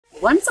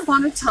Once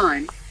upon a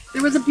time,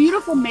 there was a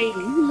beautiful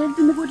maiden who lived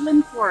in the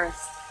woodland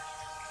forest.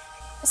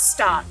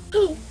 Stop.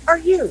 Who are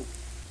you?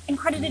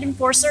 Accredited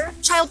enforcer,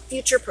 child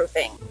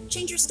future-proofing.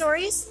 Change your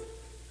stories,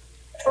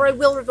 or I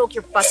will revoke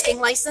your busking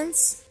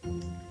license.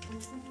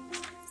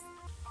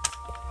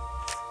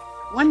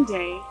 One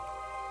day,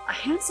 a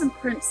handsome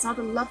prince saw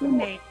the lovely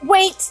maid.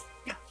 Wait!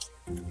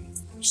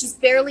 She's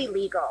barely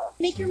legal.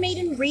 Make your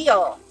maiden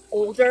real.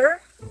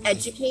 Older,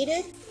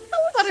 educated.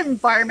 How about an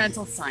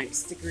environmental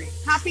science degree?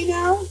 Happy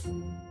now?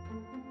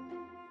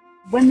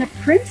 When the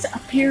prince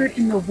appeared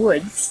in the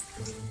woods...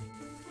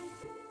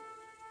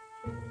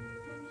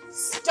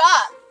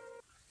 Stop!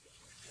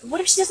 What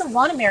if she doesn't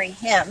want to marry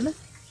him?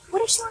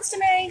 What if she wants to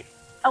marry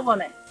a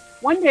woman?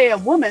 One day a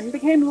woman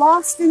became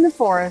lost in the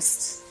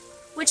forest.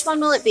 Which one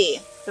will it be?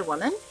 The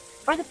woman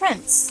or the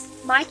prince?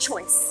 My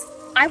choice.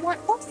 I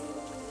want both.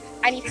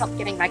 I need help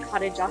getting my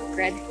cottage off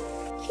grid.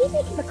 Can you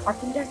make him a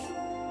carpenter?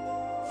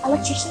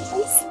 Electrician,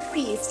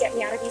 please get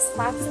me out of these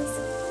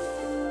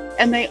classes.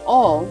 And they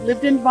all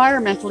lived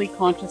environmentally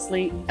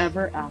consciously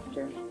ever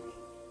after.